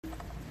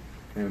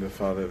In the name of the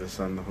Father, the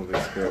Son, the Holy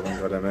Spirit, one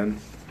God, Amen.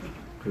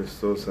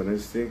 Christos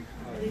Anisti.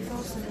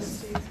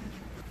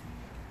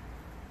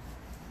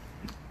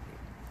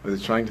 I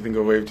was trying to think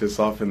of a way to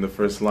soften the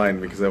first line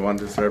because I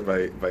wanted to start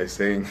by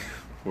saying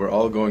we're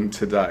all going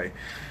to die.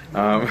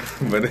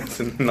 But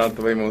it's not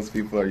the way most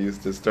people are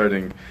used to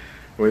starting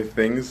with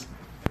things.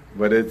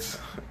 But it's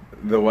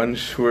the one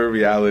sure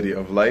reality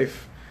of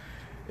life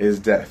is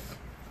death,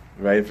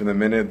 right? From the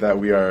minute that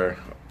we are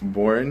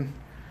born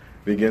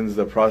begins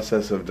the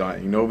process of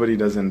dying. Nobody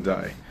doesn't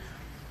die.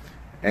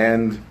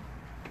 And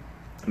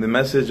the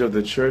message of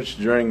the church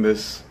during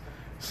this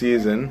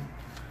season,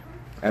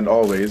 and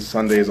always,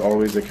 Sunday is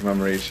always a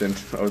commemoration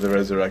of the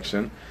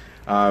resurrection,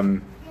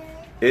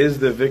 is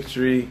the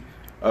victory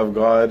of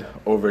God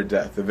over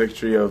death, the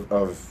victory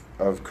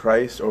of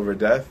Christ over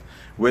death,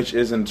 which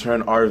is in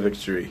turn our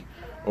victory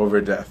over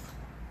death.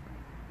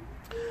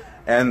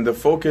 And the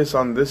focus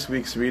on this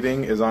week's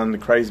reading is on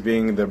Christ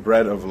being the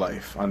bread of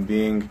life, on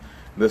being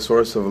the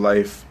source of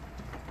life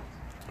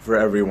for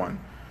everyone.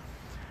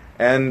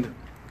 And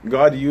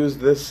God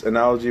used this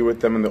analogy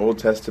with them in the Old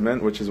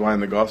Testament, which is why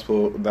in the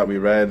gospel that we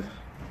read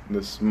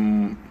this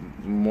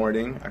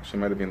morning, actually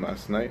might have been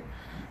last night,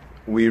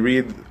 we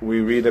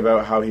read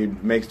about how he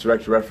makes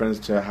direct reference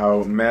to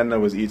how manna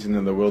was eaten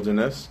in the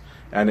wilderness,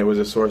 and it was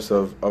a source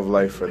of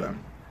life for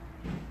them.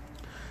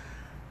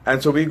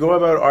 And so we go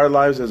about our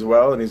lives as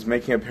well, and he's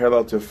making a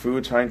parallel to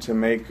food, trying to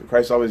make,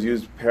 Christ always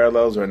used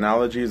parallels or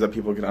analogies that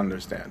people can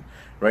understand,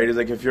 right? He's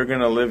like, if you're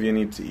going to live, you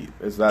need to eat.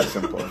 It's that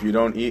simple. If you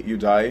don't eat, you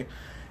die.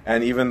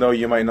 And even though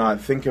you might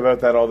not think about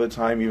that all the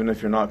time, even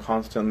if you're not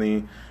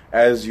constantly,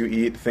 as you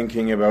eat,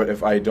 thinking about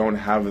if I don't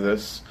have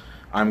this,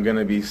 I'm going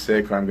to be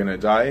sick or I'm going to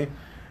die,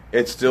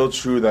 it's still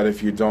true that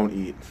if you don't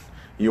eat,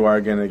 you are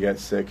going to get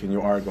sick and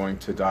you are going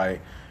to die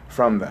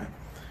from that.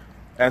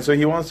 And so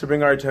he wants to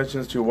bring our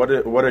attentions to what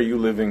are you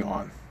living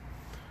on?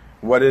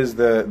 What is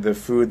the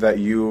food that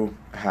you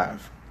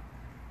have?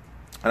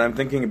 And I'm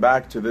thinking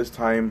back to this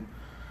time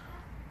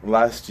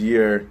last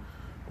year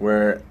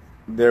where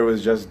there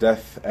was just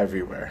death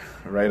everywhere,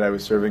 right? I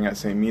was serving at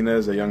St.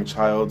 Mina's, a young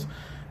child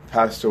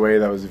passed away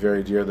that was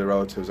very dear. The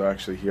relatives are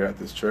actually here at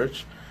this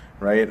church,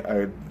 right?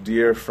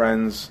 Dear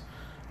friends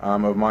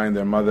of mine,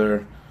 their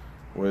mother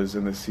was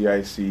in the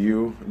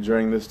CICU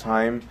during this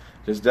time.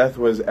 Just death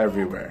was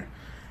everywhere.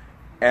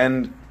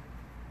 And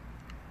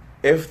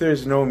if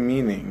there's no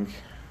meaning,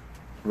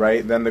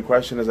 right, then the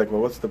question is like, well,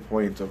 what's the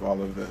point of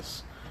all of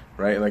this,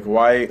 right? Like,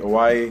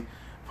 why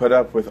put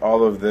up with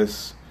all of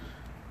this,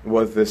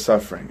 with this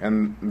suffering?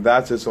 And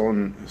that's its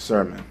own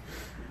sermon.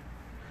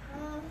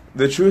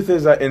 The truth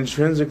is that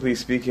intrinsically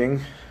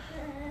speaking,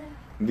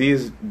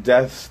 these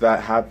deaths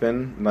that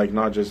happen, like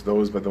not just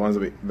those, but the ones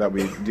that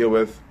we deal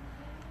with,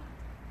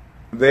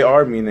 they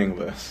are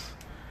meaningless.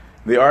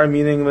 They are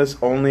meaningless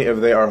only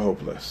if they are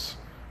hopeless.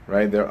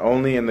 Right? They're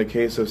only in the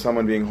case of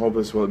someone being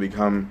hopeless will it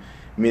become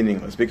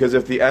meaningless. Because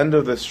if the end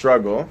of the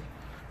struggle,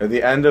 if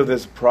the end of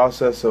this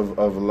process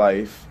of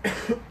life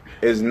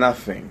is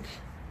nothing,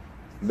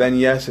 then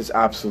yes, it's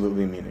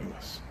absolutely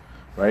meaningless.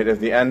 Right? If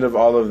the end of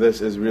all of this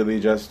is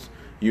really just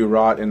you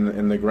rot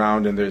in the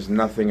ground and there's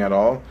nothing at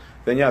all,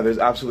 then yeah, there's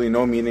absolutely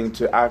no meaning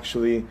to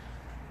actually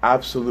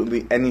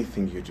absolutely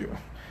anything you do.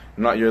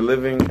 Not your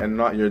living and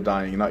not your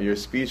dying, not your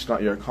speech,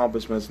 not your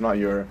accomplishments, not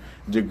your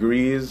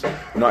degrees,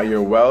 not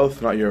your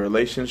wealth, not your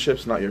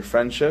relationships, not your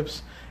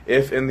friendships.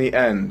 If in the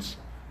end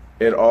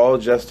it all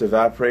just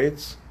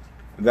evaporates,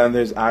 then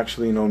there's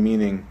actually no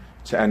meaning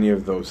to any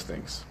of those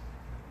things.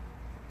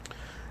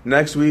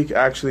 Next week,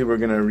 actually, we're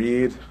going to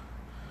read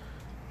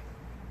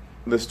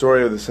the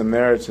story of the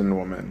Samaritan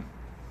woman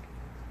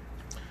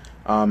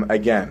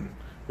again,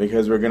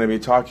 because we're going to be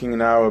talking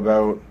now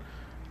about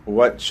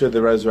what should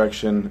the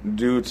resurrection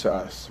do to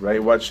us,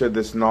 right? What should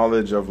this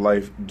knowledge of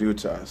life do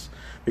to us?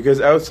 Because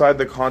outside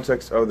the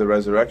context of the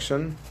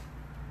resurrection,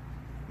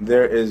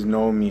 there is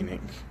no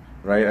meaning,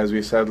 right? As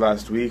we said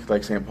last week,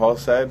 like St. Paul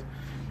said,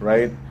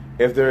 right?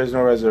 If there is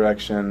no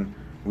resurrection,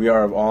 we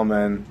are of all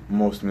men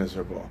most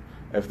miserable.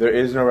 If there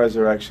is no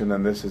resurrection,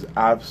 then this is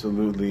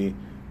absolutely,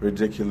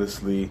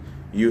 ridiculously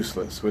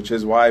useless, which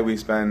is why we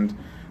spend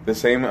the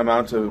same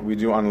amount we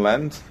do on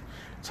Lent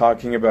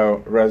talking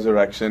about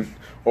resurrection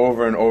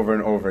over and over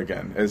and over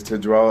again, is to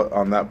dwell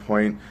on that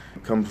point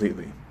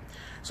completely.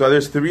 So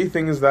there's three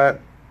things that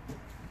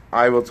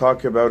I will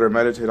talk about or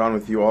meditate on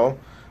with you all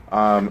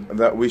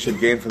that we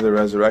should gain from the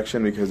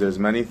resurrection, because there's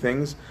many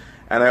things.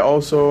 And I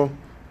also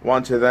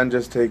want to then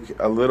just take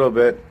a little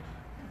bit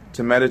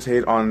to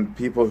meditate on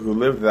people who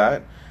lived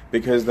that,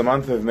 because the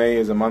month of May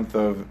is a month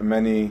of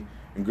many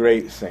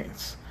great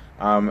saints.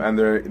 And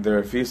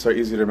their feasts are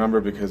easy to remember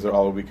because they're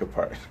all a week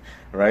apart,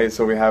 right?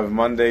 So we have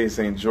Monday,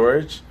 St.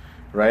 George,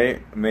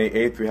 right? May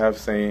 8th, we have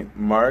St.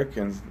 Mark,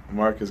 and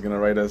Mark is going to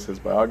write us his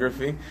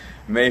biography.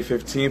 May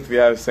 15th, we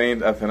have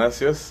St.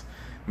 Athanasius.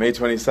 May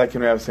 22nd,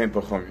 we have St.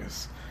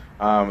 Pachomius.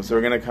 So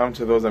we're going to come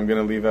to those. I'm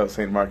going to leave out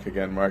St. Mark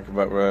again,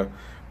 but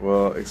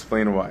we'll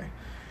explain why.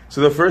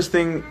 So the first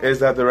thing is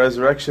that the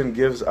resurrection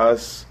gives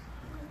us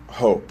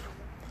hope.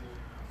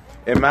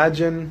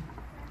 Imagine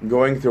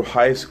going through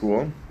high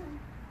school,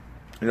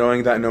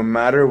 knowing that no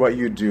matter what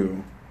you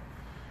do,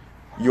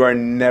 you are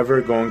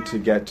never going to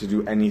get to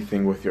do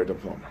anything with your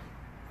diploma,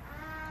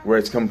 where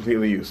it's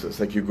completely useless.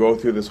 Like, you go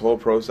through this whole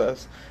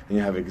process, and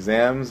you have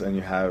exams, and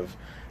you have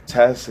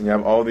tests, and you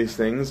have all these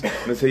things, and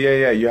they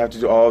say, yeah, you have to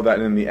do all of that,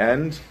 and in the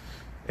end,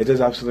 it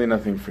does absolutely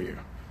nothing for you.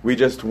 We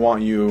just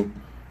want you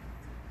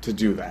to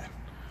do that,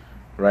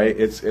 right?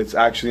 It's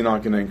actually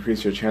not going to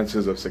increase your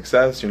chances of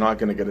success. You're not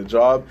going to get a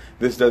job.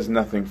 This does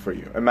nothing for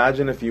you.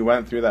 Imagine if you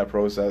went through that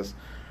process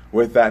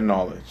with that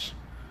knowledge.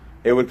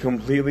 It would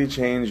completely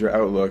change your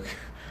outlook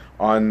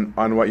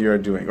on what you're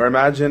doing. Or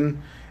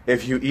imagine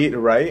if you eat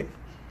right,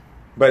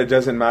 but it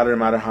doesn't matter no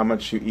matter how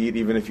much you eat.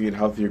 Even if you eat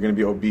healthy, you're going to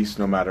be obese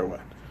no matter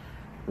what,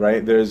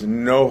 right? There's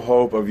no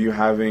hope of you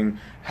having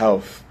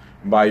health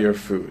by your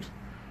food,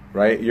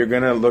 right? You're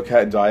going to look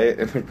at diet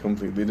in a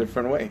completely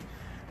different way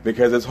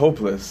because it's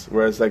hopeless.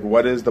 Where it's like,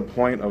 what is the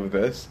point of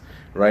this,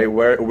 right?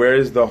 Where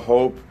is the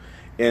hope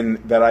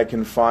in that I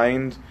can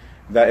find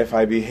that if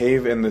I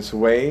behave in this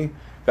way,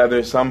 that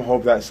there's some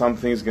hope that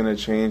something's going to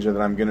change, or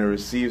that I'm going to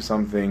receive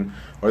something,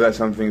 or that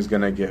something's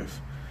going to give.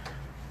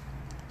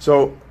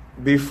 So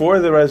before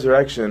the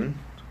resurrection,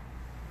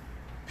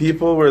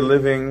 people were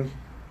living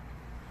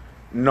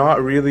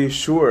not really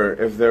sure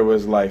if there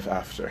was life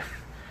after,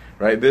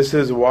 right? This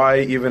is why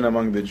even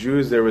among the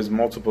Jews there was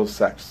multiple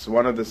sects.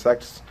 One of the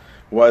sects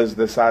was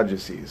the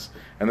Sadducees,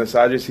 and the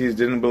Sadducees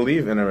didn't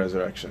believe in a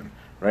resurrection,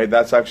 right?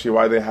 That's actually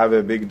why they have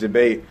a big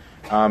debate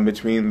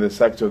between the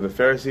sect of the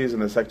Pharisees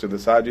and the sect of the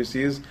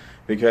Sadducees,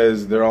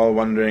 because they're all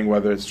wondering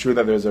whether it's true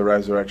that there's a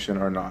resurrection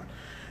or not.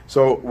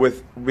 So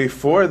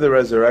before the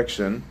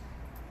resurrection,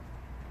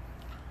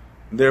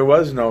 there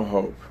was no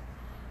hope,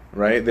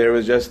 right? There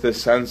was just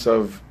this sense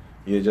of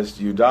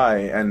you die,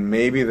 and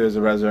maybe there's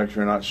a resurrection,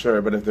 you're not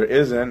sure, but if there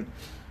isn't,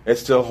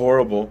 it's still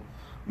horrible,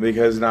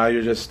 because now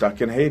you're just stuck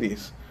in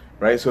Hades,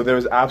 right? So there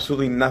was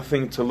absolutely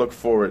nothing to look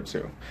forward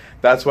to.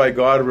 That's why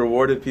God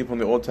rewarded people in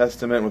the Old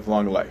Testament with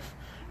long life,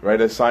 right?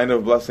 A sign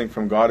of blessing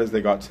from God is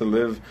they got to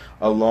live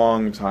a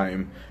long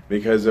time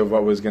because of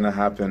what was going to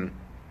happen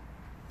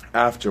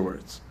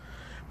afterwards.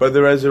 But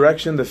the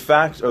resurrection, the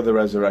fact of the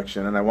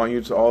resurrection, and I want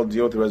you to all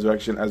deal with the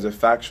resurrection as a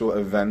factual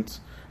event,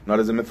 not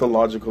as a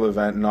mythological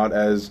event, not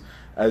as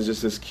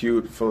just this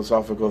cute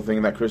philosophical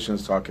thing that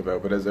Christians talk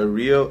about, but as a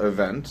real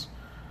event,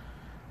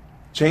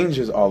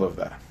 changes all of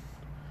that.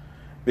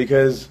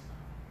 Because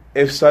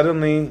if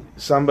suddenly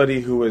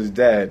somebody who was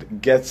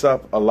dead gets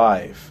up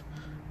alive,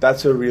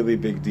 that's a really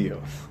big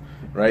deal,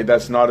 right?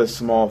 That's not a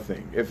small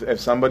thing. If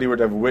somebody were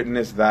to have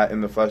witnessed that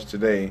in the flesh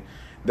today,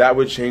 that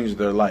would change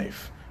their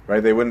life,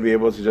 right? They wouldn't be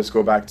able to just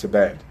go back to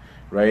bed,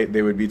 right?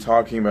 They would be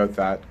talking about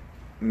that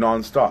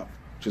nonstop,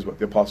 which is what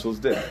the apostles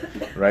did,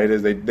 right?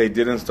 Is they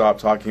didn't stop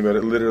talking about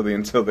it literally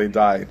until they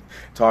died,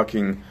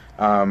 talking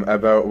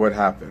about what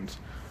happened.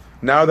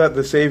 Now that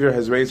the Savior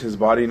has raised his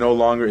body, no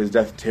longer is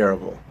death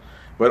terrible,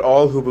 but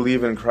all who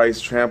believe in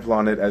Christ trample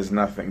on it as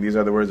nothing. These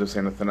are the words of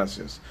St.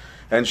 Athanasius.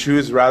 And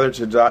choose rather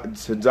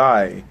to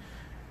die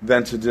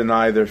than to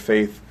deny their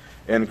faith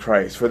in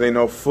Christ. For they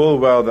know full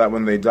well that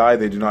when they die,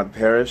 they do not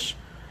perish,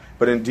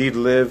 but indeed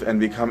live and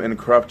become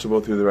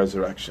incorruptible through the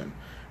resurrection.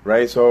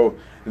 Right? So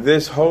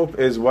this hope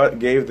is what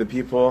gave the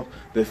people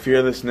the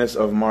fearlessness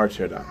of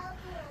martyrdom,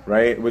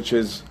 right? Which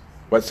is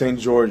what St.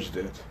 George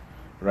did,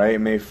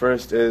 right? May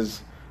 1st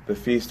is the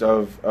feast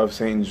of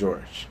St.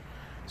 George.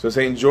 So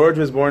St. George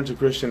was born to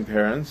Christian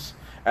parents,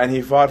 and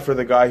he fought for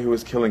the guy who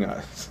was killing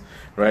us.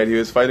 Right, he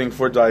was fighting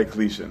for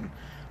Diocletian,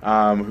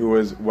 who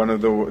was one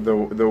of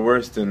the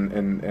worst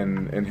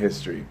in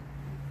history.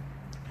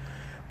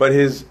 But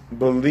his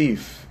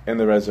belief in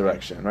the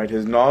resurrection, right,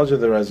 his knowledge of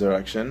the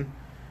resurrection,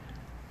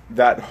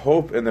 that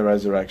hope in the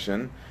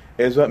resurrection,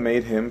 is what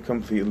made him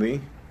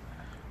completely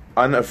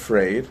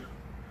unafraid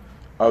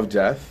of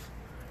death,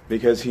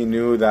 because he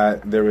knew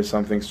that there was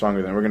something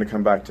stronger than. We're going to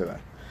come back to that.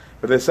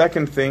 But the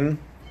second thing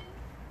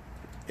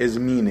is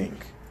meaning.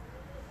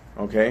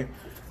 Okay?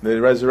 The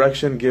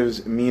resurrection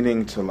gives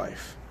meaning to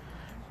life.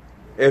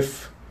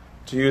 If,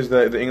 to use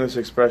the English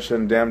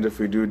expression, damned if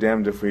we do,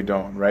 damned if we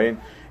don't, right?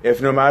 If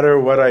no matter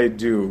what I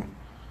do,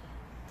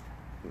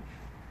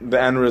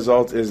 the end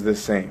result is the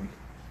same.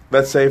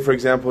 Let's say, for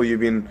example,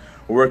 you've been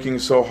working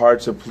so hard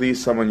to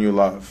please someone you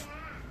love,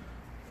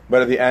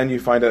 but at the end you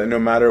find out that no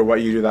matter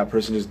what you do, that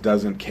person just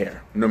doesn't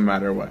care, no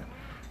matter what,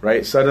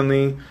 right?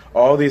 Suddenly,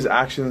 all these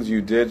actions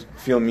you did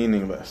feel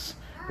meaningless.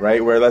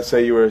 Right, where let's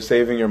say you were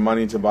saving your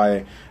money to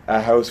buy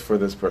a house for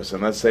this person.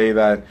 Let's say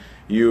that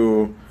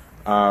you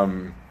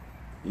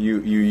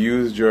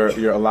used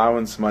your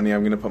allowance money.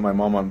 I'm going to put my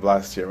mom on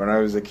blast here. When I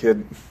was a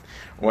kid,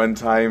 one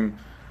time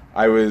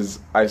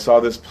I saw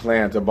this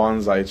plant, a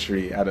bonsai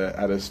tree, at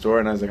a store,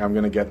 and I was like, I'm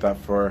going to get that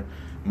for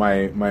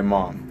my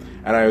mom.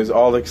 And I was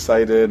all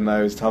excited, and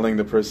I was telling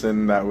the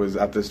person that was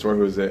at the store,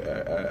 who was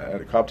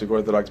a Coptic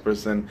Orthodox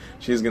person,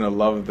 she's going to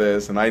love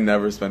this, and I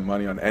never spend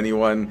money on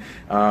anyone,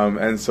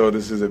 and so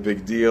this is a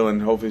big deal,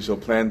 and hopefully she'll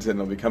plant it, and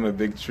it'll become a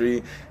big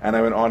tree. And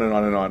I went on and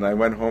on and on. And I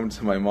went home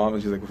to my mom,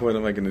 and she's like, what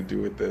am I going to do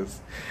with this?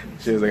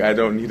 She was like, I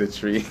don't need a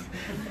tree.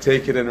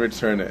 Take it and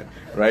return it,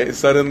 right?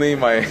 Suddenly,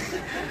 my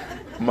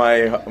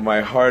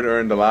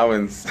hard-earned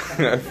allowance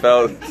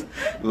felt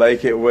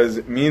like it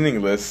was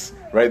meaningless,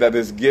 right? That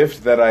this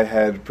gift that I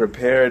had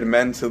prepared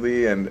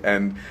mentally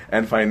and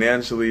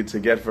financially to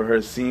get for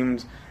her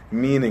seemed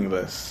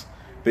meaningless,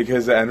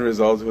 because the end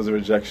result was a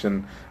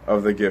rejection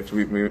of the gift.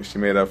 She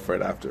made up for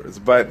it afterwards.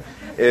 But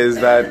is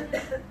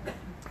that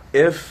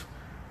if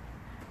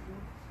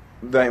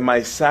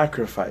my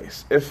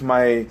sacrifice, if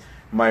my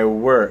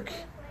work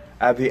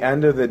at the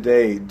end of the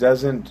day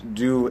doesn't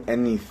do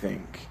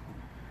anything,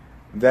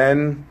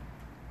 then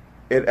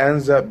it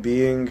ends up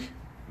being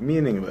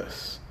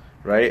meaningless,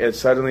 right? It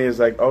suddenly is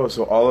like, oh,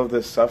 so all of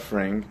this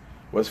suffering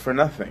was for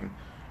nothing,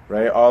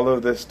 right? All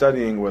of this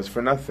studying was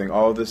for nothing.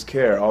 All of this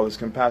care, all this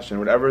compassion,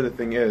 whatever the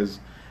thing is,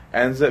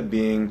 ends up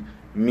being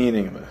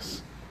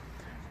meaningless.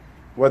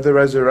 What the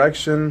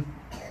resurrection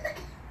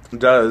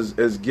does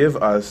is give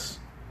us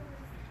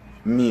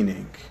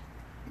meaning,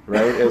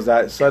 right? Is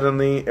that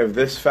suddenly, if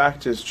this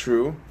fact is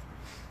true,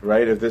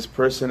 right, if this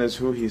person is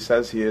who he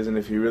says he is, and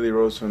if he really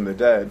rose from the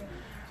dead,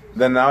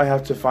 then now I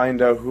have to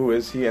find out who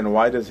is he, and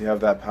why does he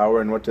have that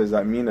power, and what does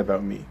that mean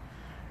about me,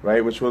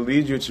 right? Which will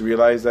lead you to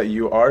realize that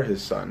you are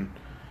his son,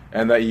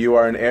 and that you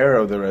are an heir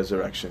of the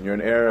resurrection. You're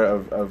an heir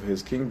of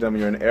his kingdom,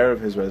 you're an heir of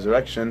his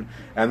resurrection,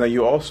 and that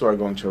you also are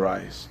going to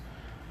rise.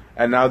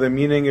 And now the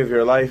meaning of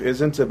your life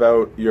isn't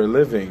about your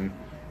living,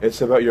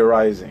 it's about your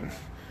rising,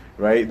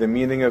 right? The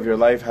meaning of your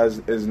life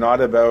is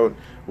not about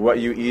what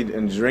you eat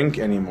and drink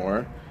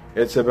anymore.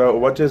 It's about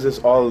what does this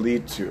all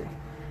lead to?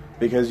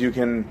 Because you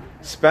can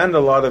spend a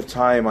lot of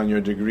time on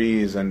your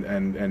degrees and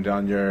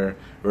on your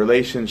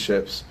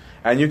relationships,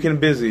 and you can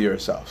busy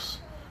yourselves,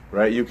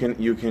 right? You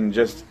can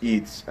just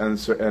eat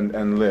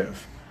and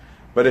live.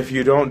 But if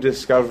you don't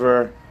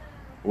discover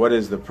what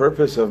is the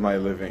purpose of my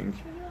living,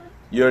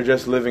 you're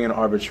just living an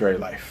arbitrary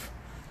life,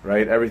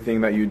 right?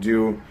 Everything that you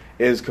do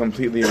is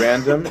completely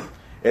random.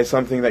 It's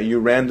something that you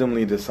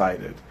randomly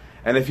decided.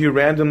 And if you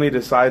randomly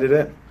decided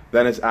it,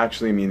 then it's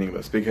actually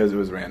meaningless because it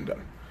was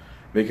random.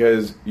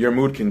 Because your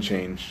mood can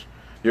change,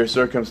 your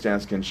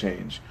circumstance can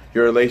change,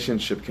 your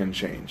relationship can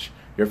change,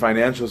 your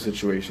financial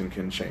situation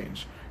can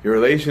change, your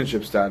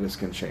relationship status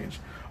can change.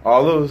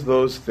 All of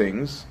those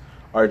things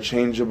are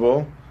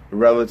changeable,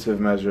 relative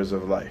measures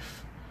of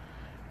life.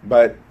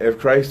 But if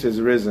Christ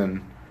is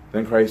risen,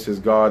 then Christ is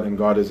God, and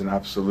God is an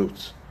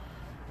absolute.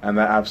 And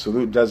that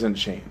absolute doesn't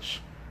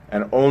change.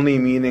 And only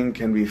meaning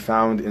can be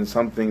found in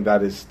something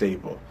that is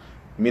stable.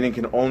 Meaning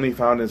can only be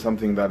found in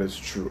something that is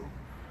true.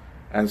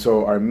 And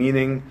so our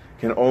meaning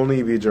can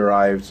only be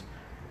derived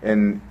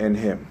in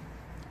him.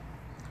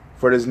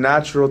 For it is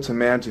natural to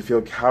man to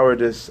feel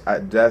cowardice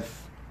at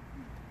death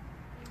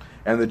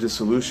and the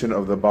dissolution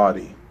of the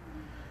body.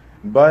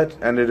 But,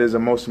 and it is a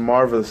most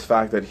marvelous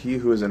fact, that he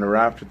who is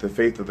enwrapped with the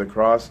faith of the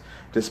cross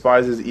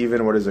despises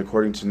even what is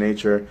according to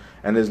nature,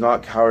 and is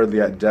not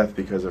cowardly at death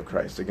because of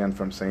Christ. Again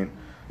from St.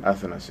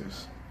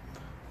 Athanasius.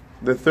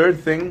 The third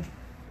thing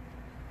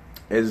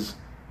is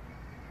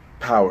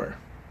power.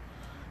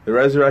 The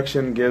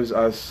resurrection gives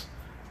us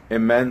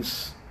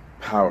immense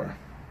power.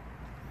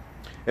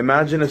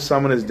 Imagine if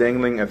someone is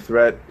dangling a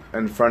threat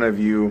in front of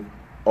you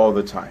all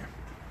the time.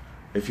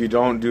 If you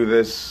don't do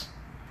this,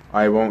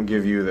 I won't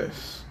give you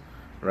this.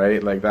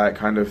 Right? Like that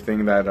kind of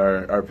thing that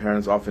our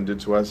parents often did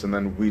to us, and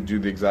then we do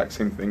the exact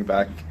same thing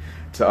back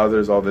to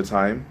others all the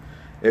time.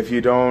 If you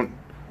don't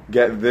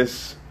get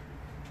this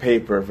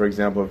paper, for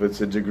example, if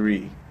it's a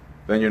degree,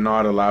 then you're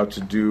not allowed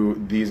to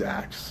do these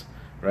acts.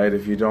 Right?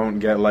 If you don't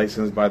get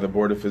licensed by the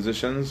Board of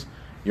Physicians,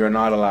 you're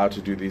not allowed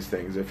to do these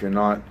things. If you're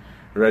not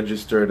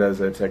registered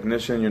as a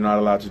technician, you're not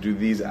allowed to do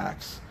these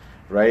acts.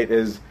 Right?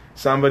 Is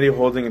somebody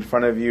holding in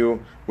front of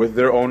you with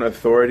their own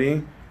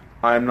authority,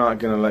 I'm not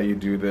going to let you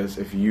do this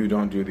if you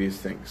don't do these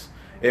things.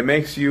 It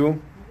makes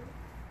you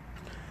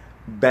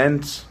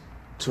bent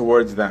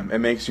towards them. It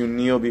makes you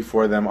kneel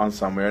before them on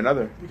some way or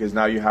another, because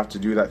now you have to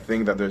do that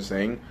thing that they're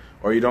saying,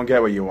 or you don't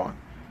get what you want.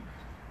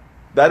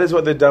 That is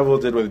what the devil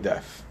did with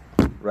death.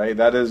 Right?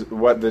 That is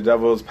what the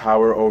devil's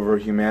power over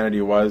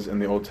humanity was in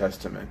the Old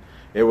Testament.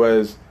 It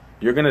was,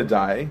 you're going to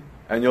die,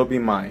 and you'll be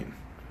mine.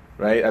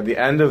 Right? At the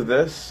end of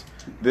this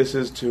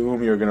is to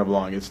whom you're going to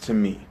belong. It's to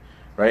me.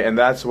 Right? And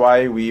that's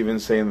why we even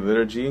say in the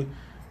liturgy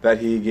that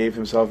he gave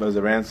himself as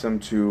a ransom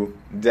to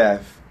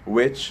death,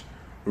 which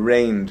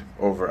reigned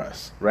over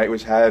us. Right?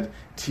 Which had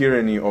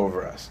tyranny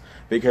over us.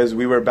 Because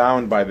we were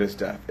bound by this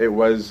death. It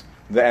was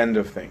the end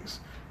of things.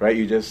 Right?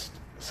 You just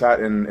sat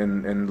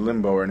in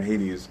limbo or in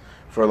Hades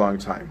for a long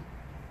time.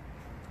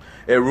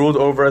 It ruled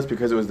over us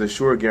because it was the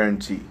sure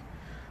guarantee.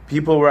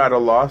 People were at a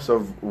loss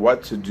of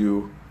what to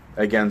do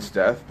against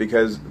death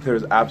because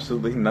there's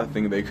absolutely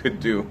nothing they could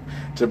do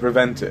to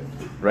prevent it,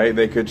 right?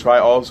 They could try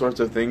all sorts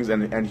of things,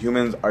 and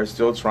humans are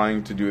still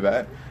trying to do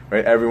that,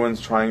 right?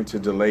 Everyone's trying to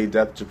delay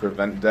death, to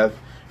prevent death,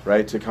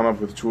 right? To come up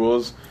with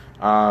tools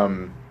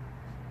to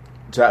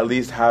at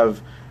least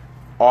have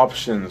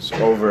options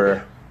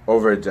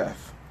over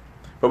death.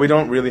 But we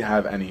don't really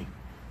have any,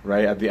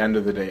 right? At the end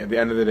of the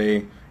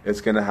day,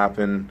 it's going to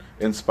happen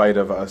in spite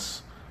of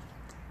us.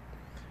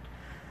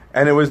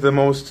 And it was the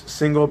most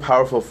single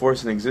powerful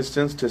force in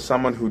existence to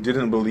someone who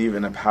didn't believe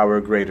in a power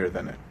greater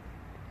than it.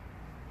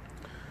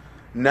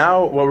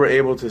 Now what we're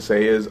able to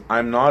say is,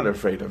 I'm not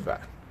afraid of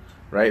that,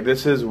 right?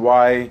 This is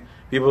why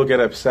people get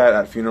upset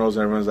at funerals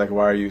and everyone's like,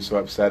 why are you so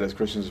upset? As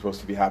Christians, we're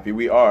supposed to be happy.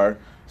 We are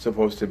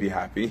supposed to be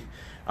happy.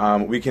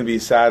 We can be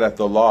sad at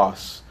the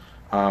loss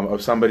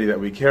of somebody that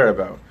we care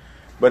about.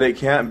 But it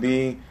can't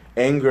be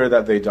anger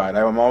that they died.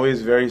 I'm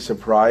always very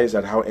surprised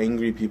at how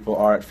angry people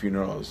are at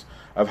funerals,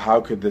 of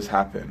how could this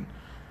happen.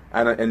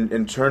 And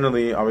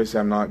internally, obviously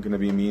I'm not going to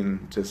be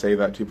mean to say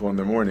that to people in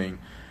their mourning,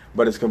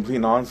 but it's complete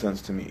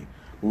nonsense to me.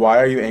 Why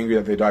are you angry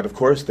that they died? Of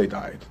course they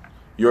died.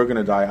 You're going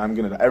to die, I'm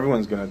going to die,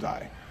 everyone's going to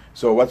die.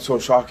 So what's so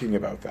shocking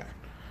about that?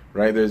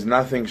 Right? There's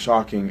nothing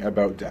shocking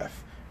about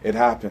death. It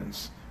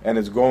happens, and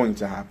it's going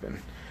to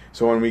happen.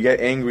 So when we get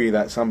angry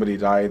that somebody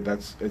died,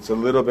 it's a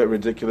little bit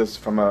ridiculous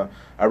from a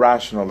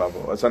rational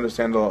level. It's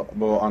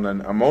understandable on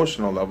an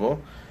emotional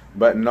level,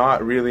 but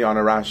not really on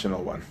a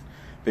rational one,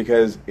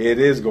 because it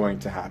is going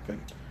to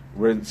happen.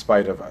 We're in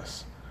spite of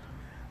us.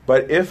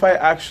 But if I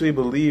actually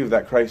believe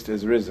that Christ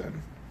is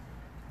risen,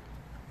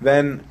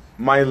 then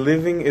my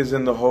living is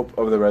in the hope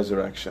of the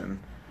resurrection,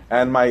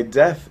 and my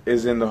death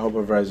is in the hope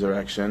of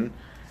resurrection,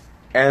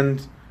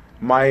 and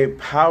my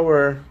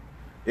power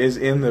is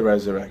in the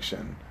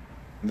resurrection,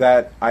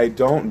 that I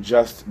don't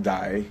just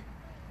die,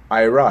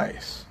 I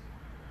rise.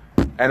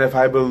 And if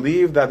I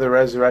believe that the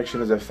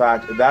resurrection is a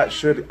fact, that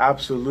should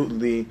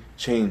absolutely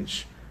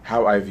change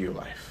how I view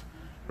life,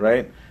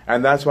 right?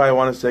 And that's why I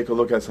want us to take a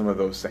look at some of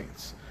those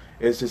saints,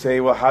 is to say,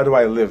 well, how do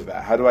I live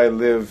that? How do I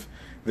live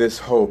this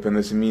hope and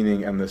this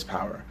meaning and this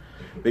power?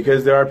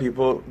 Because there are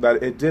people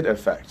that it did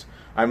affect.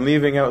 I'm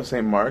leaving out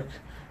St. Mark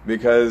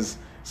because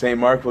St.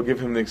 Mark will give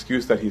him the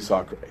excuse that he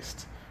saw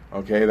Christ,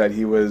 okay, that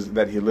he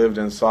lived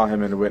and saw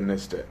him and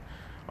witnessed it,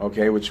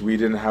 okay, which we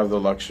didn't have the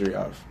luxury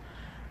of.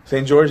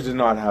 St. George did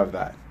not have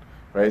that,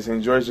 right?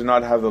 St. George did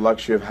not have the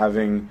luxury of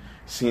having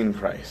seen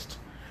Christ.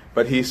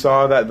 But he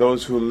saw that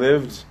those who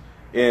lived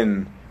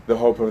in the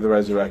hope of the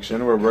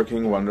resurrection were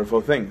working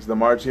wonderful things. The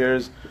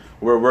martyrs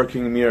were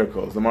working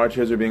miracles. The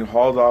martyrs were being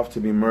hauled off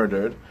to be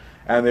murdered,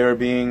 and they were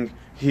being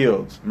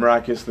healed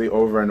miraculously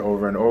over and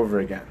over and over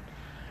again.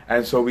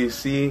 And so we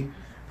see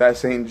that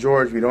St.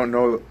 George, we don't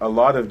know a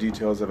lot of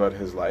details about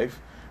his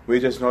life. We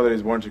just know that he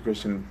was born to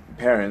Christian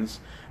parents.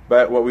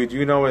 But what we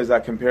do know is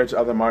that compared to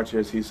other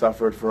martyrs, he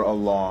suffered for a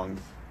long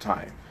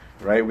time,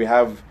 right? We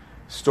have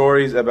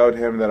stories about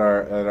him that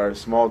are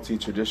small T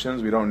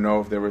traditions. We don't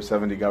know if there were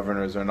 70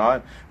 governors or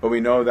not, but we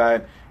know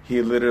that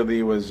he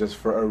literally was just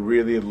for a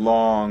really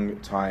long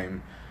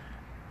time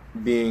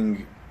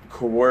being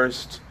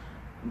coerced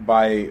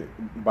by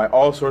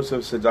all sorts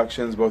of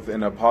seductions, both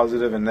in a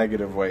positive and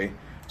negative way,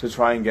 to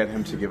try and get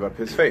him to give up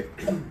his faith.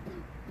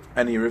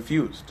 And he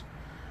refused,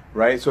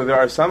 right? So there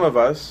are some of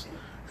us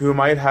who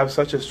might have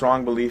such a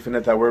strong belief in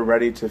it that we're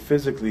ready to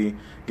physically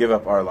give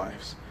up our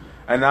lives.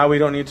 And now we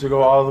don't need to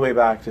go all the way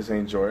back to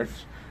St. George,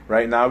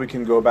 right? Now we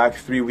can go back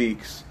 3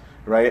 weeks,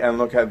 right, and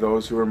look at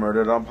those who were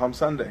murdered on Palm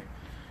Sunday,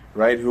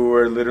 right, who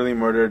were literally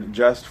murdered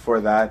just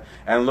for that,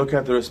 and look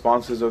at the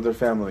responses of their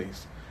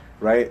families,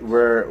 right?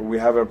 We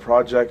have a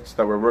project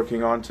that we're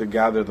working on to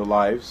gather the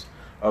lives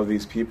of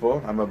these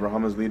people. Ahmed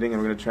Braham is leading,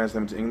 and we're going to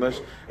translate them to English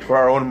for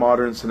our own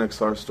modern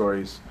Synaxar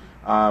stories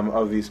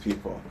of these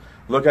people.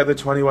 Look at the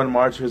 21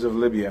 martyrs of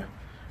Libya,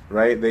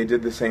 right? They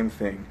did the same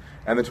thing.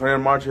 And the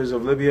 21 martyrs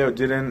of Libya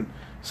didn't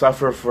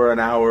suffer for an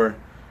hour,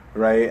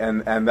 right?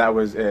 And that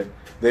was it.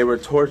 They were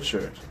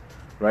tortured,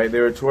 right?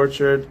 They were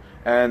tortured,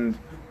 and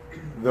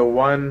the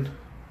one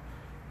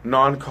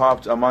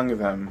non-Copt among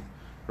them,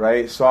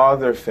 right, saw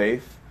their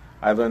faith.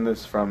 I learned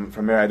this from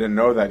Mary. I didn't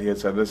know that he had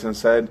said this, and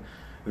said,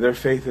 their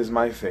faith is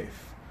my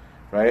faith,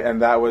 right?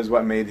 And that was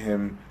what made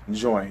him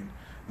join.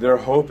 Their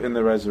hope in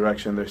the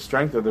resurrection, their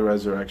strength of the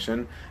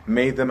resurrection,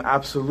 made them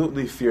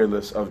absolutely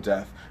fearless of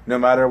death, no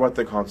matter what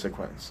the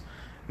consequence.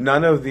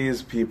 None of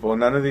these people,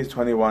 none of these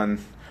 21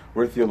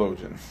 were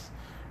theologians,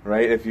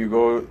 right? If you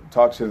go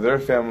talk to their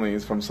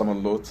families from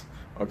Samalot,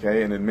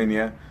 okay, in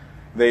Adminia,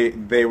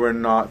 they were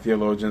not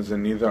theologians,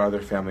 and neither are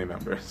their family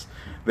members.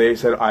 They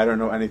said, I don't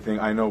know anything,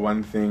 I know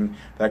one thing,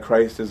 that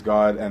Christ is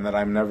God, and that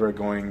I'm never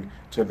going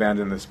to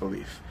abandon this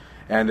belief.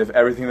 And if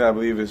everything that I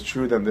believe is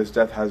true, then this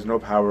death has no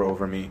power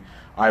over me.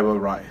 I will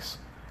rise.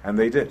 And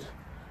they did,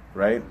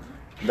 right?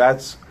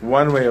 That's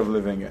one way of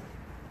living it.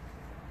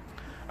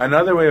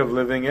 Another way of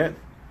living it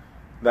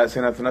that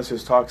St.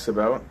 Athanasius talks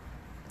about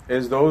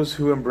is those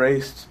who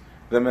embraced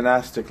the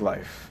monastic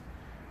life,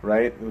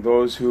 right?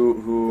 Those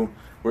who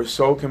were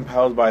so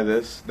compelled by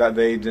this that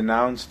they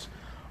denounced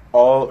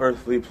all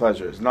earthly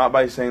pleasures, not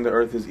by saying the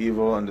earth is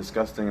evil and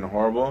disgusting and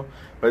horrible,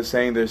 but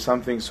saying there's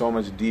something so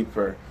much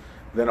deeper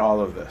than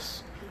all of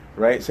this,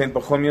 right? Saint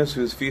Pachomius,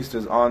 whose feast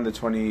is on the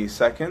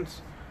 22nd,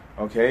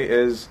 okay,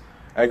 is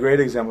a great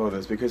example of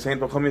this, because Saint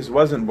Pachomius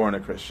wasn't born a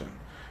Christian.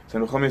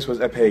 Saint Pachomius was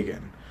a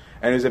pagan,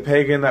 and he was a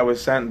pagan that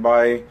was sent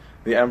by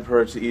the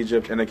emperor to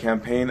Egypt in a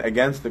campaign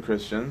against the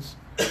Christians,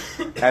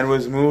 and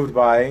was moved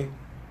by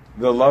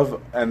the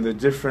love and the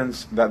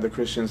difference that the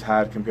Christians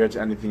had compared to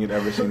anything he'd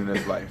ever seen in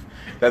his life.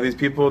 That these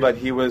people that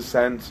he was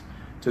sent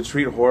to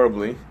treat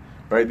horribly,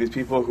 right, these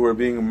people who were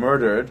being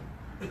murdered,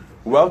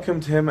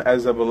 welcomed him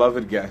as a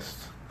beloved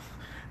guest.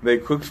 They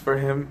cooked for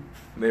him,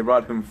 they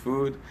brought him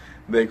food,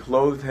 they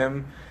clothed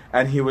him,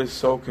 and he was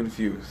so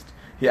confused.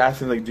 He asked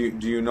them, like, do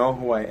you know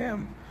who I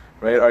am?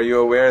 Right? Are you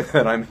aware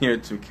that I'm here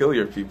to kill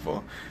your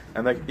people?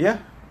 And like, yeah,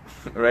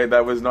 right?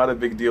 That was not a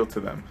big deal to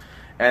them.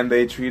 And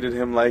they treated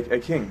him like a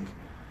king.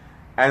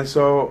 And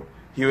so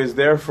he was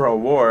there for a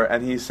war,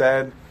 and he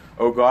said,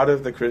 "O God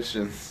of the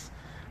Christians,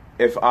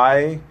 if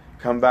I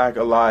come back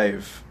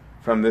alive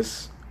from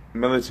this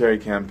military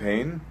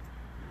campaign,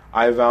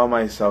 I vow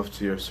myself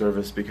to your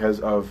service because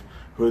of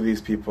who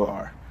these people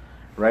are."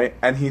 Right?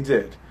 And he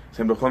did.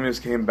 St.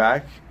 Pachomius came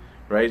back,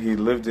 right? He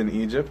lived in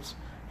Egypt.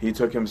 He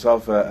took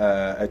himself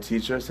a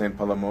teacher, St.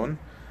 Palamon,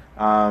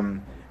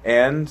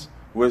 and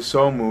was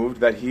so moved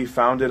that he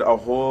founded a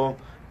whole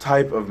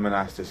type of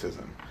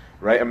monasticism,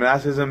 right? A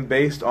monasticism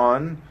based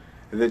on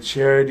the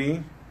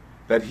charity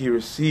that he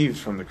received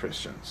from the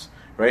Christians,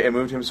 right? It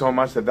moved him so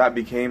much that that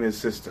became his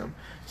system,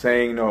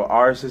 saying, no,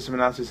 our system of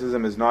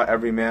monasticism is not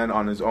every man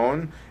on his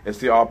own, it's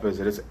the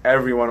opposite, it's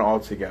everyone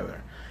all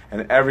together.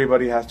 And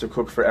everybody has to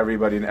cook for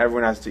everybody, and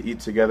everyone has to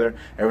eat together,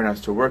 everyone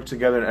has to work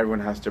together, and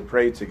everyone has to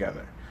pray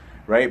together,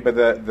 right? But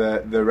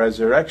the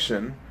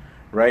resurrection,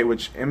 right,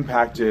 which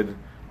impacted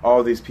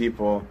all these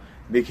people,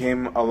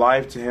 became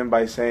alive to him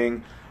by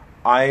saying,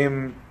 I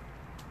am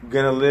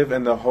going to live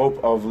in the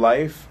hope of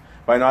life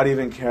by not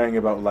even caring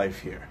about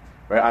life here,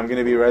 right? I'm going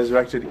to be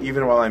resurrected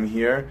even while I'm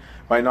here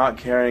by not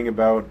caring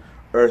about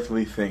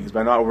earthly things,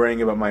 by not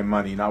worrying about my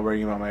money, not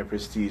worrying about my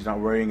prestige, not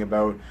worrying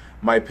about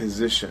my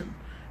position,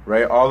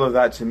 right? All of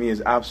that to me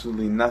is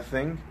absolutely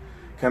nothing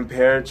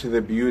compared to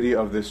the beauty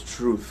of this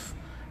truth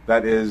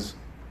that is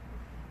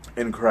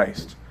in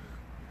Christ.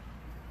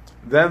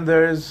 Then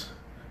there's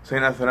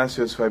St.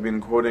 Athanasius, who I've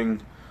been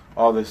quoting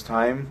all this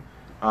time,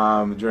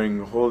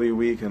 during Holy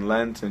Week and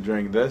Lent and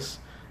during this,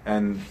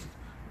 and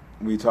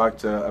we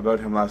talked about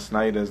him last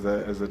night as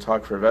the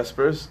talk for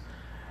Vespers.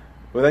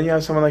 But then you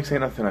have someone like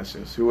St.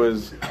 Athanasius, who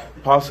was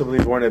possibly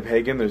born a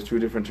pagan. There's two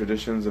different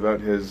traditions about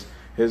his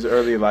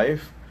early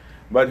life,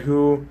 but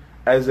who,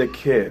 as a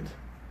kid,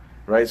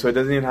 right, so it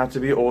doesn't even have to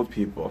be old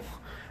people,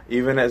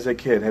 even as a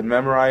kid, had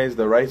memorized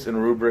the rites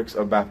and rubrics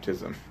of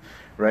baptism.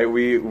 Right,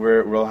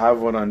 we'll have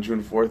one on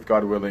June 4th,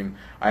 God willing.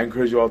 I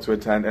encourage you all to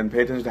attend and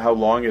pay attention to how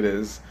long it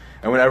is.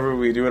 And whenever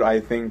we do it, I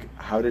think,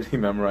 how did he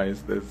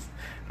memorize this?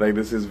 Like,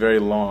 this is very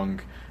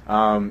long.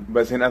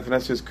 But St.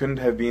 Athanasius couldn't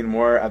have been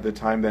more at the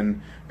time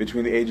than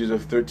between the ages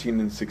of 13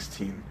 and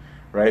 16,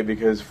 right?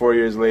 Because 4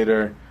 years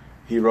later,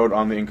 he wrote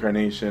on the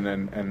Incarnation,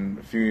 and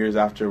a few years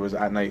after was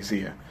at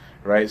Nicaea,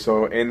 right?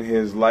 So in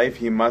his life,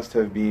 he must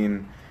have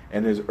been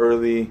in his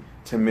early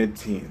to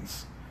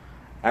mid-teens.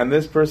 And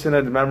this person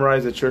had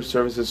memorized the church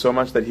services so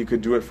much that he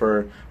could do it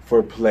for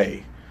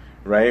play,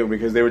 right?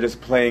 Because they were just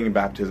playing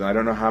baptism. I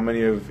don't know how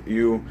many of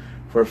you,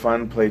 for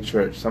fun, play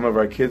church. Some of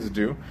our kids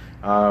do,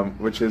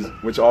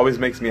 which always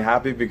makes me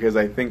happy, because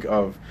I think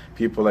of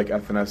people like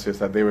Athanasius,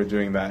 that they were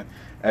doing that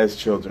as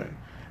children.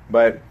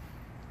 But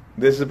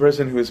this is a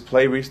person whose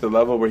play reached the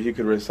level where he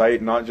could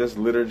recite not just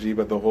liturgy,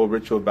 but the whole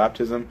ritual of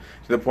baptism,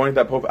 to the point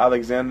that Pope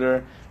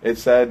Alexander, it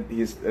said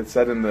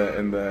in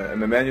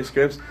the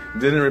manuscripts,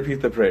 didn't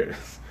repeat the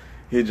prayers.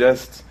 He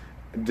just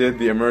did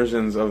the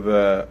immersions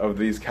of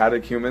these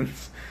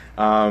catechumens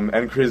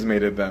and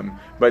chrismated them,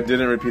 but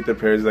didn't repeat the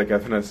prayers. Like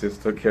Athanasius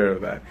took care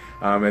of that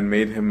and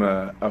made him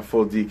a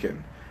full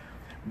deacon.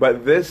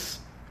 But this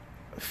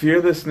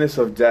fearlessness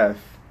of death,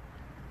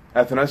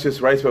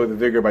 Athanasius writes about with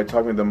vigor by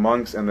talking about the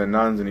monks and the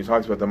nuns, and he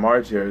talks about the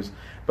martyrs.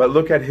 But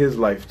look at his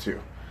life too,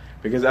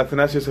 because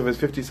Athanasius, of his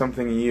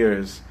 50-something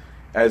years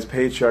as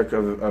Patriarch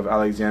of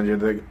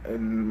Alexandria,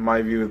 in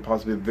my view,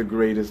 possibly the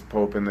greatest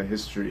pope in the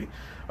history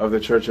of the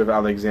Church of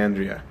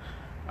Alexandria,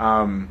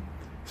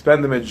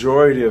 spent the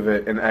majority of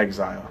it in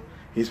exile.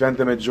 He spent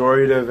the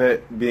majority of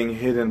it being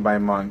hidden by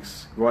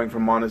monks, going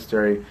from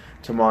monastery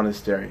to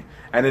monastery,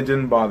 and it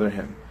didn't bother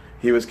him.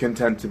 He was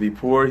content to be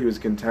poor, he was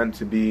content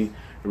to be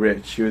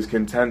rich, he was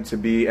content to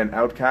be an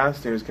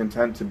outcast, he was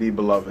content to be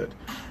beloved.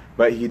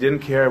 But he didn't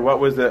care what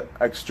was the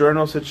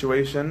external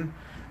situation,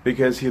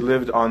 because he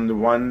lived on the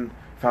one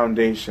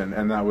foundation,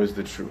 and that was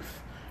the truth,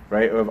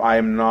 right? Of, I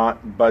am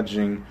not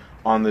budging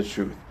on the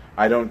truth.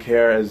 I don't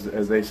care,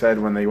 as they said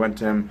when they went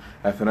to him,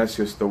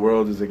 Athanasius, the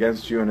world is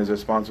against you, and his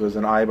response was,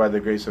 and I, by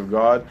the grace of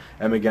God,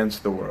 am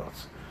against the world,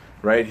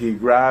 right? He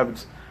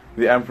grabbed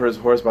the emperor's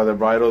horse by the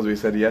bridle, as we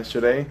said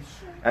yesterday,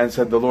 and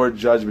said, "The Lord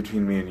judge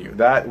between me and you."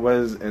 That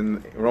was,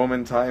 in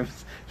Roman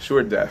times,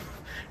 sure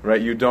death,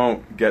 right? You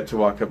don't get to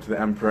walk up to the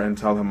emperor and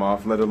tell him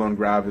off, let alone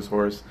grab his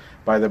horse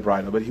by the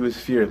bridle. But he was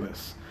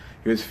fearless.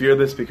 He was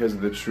fearless because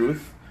of the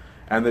truth,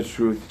 and the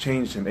truth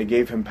changed him. It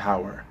gave him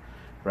power,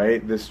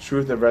 right? This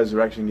truth of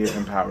resurrection gave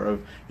him power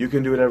of, you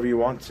can do whatever you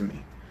want to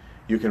me.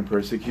 You can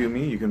persecute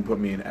me, you can put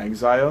me in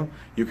exile,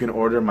 you can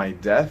order my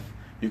death,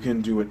 you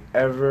can do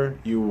whatever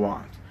you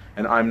want.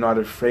 And I'm not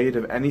afraid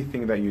of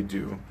anything that you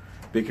do,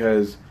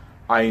 because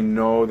I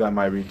know that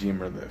my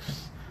Redeemer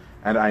lives.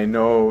 And I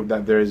know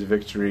that there is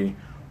victory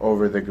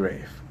over the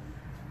grave.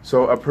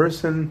 So a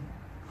person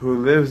who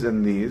lives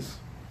in these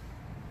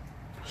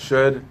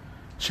should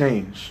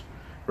change,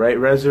 right?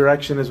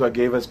 Resurrection is what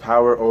gave us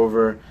power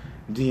over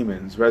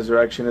demons.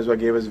 Resurrection is what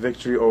gave us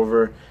victory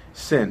over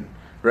sin.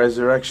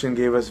 Resurrection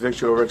gave us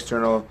victory over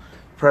external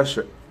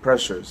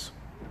pressures.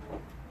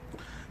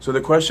 So the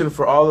question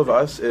for all of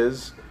us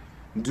is,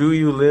 do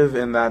you live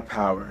in that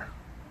power?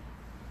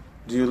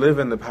 Do you live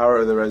in the power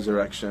of the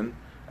resurrection?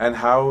 And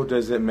how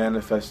does it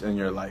manifest in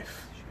your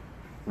life?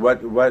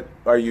 What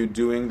are you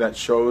doing that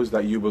shows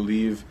that you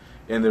believe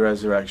in the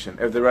resurrection?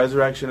 If the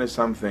resurrection is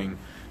something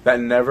that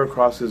never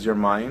crosses your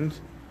mind,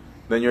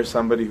 then you're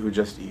somebody who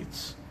just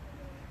eats.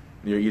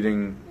 You're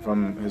eating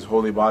from his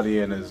holy body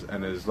and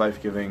his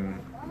life-giving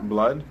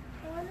blood,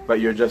 but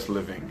you're just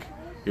living.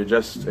 You're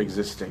just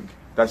existing.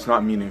 That's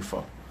not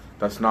meaningful.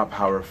 That's not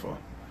powerful.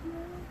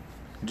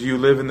 Do you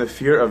live in the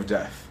fear of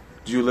death?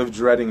 Do you live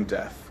dreading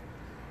death?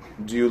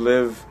 Do you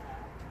live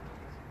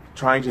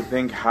trying to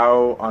think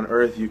how on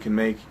earth you can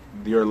make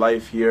your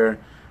life here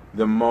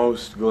the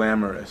most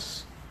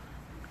glamorous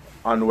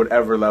on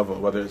whatever level,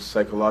 whether it's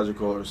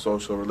psychological or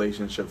social,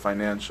 relationship,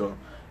 financial?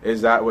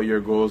 Is that what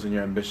your goals and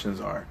your ambitions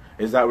are?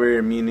 Is that where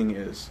your meaning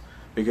is?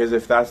 Because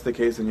if that's the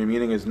case, then your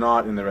meaning is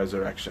not in the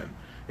resurrection.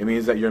 It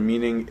means that your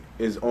meaning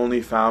is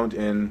only found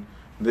in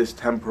this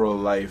temporal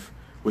life,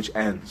 which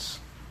ends,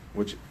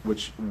 which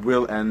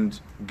will end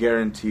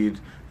guaranteed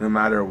no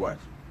matter what.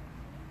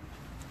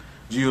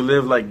 Do you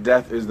live like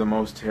death is the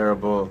most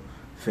terrible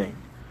thing?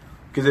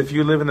 Because if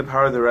you live in the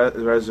power of the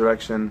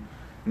resurrection,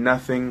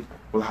 nothing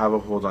will have a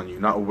hold on you.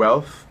 Not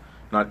wealth,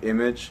 not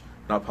image,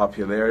 not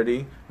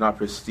popularity, not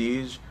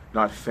prestige,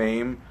 not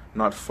fame,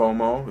 not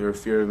FOMO, your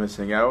fear of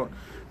missing out,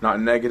 not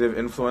negative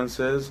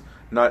influences,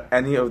 not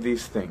any of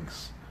these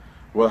things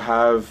will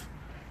have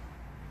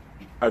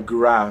a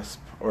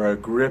grasp or a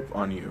grip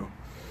on you,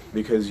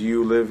 because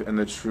you live in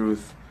the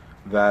truth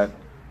that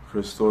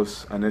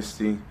Christos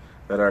Anisti,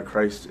 that our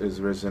Christ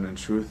is risen in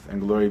truth,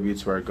 and glory be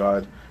to our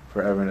God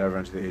forever and ever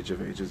unto the age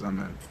of ages.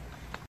 Amen.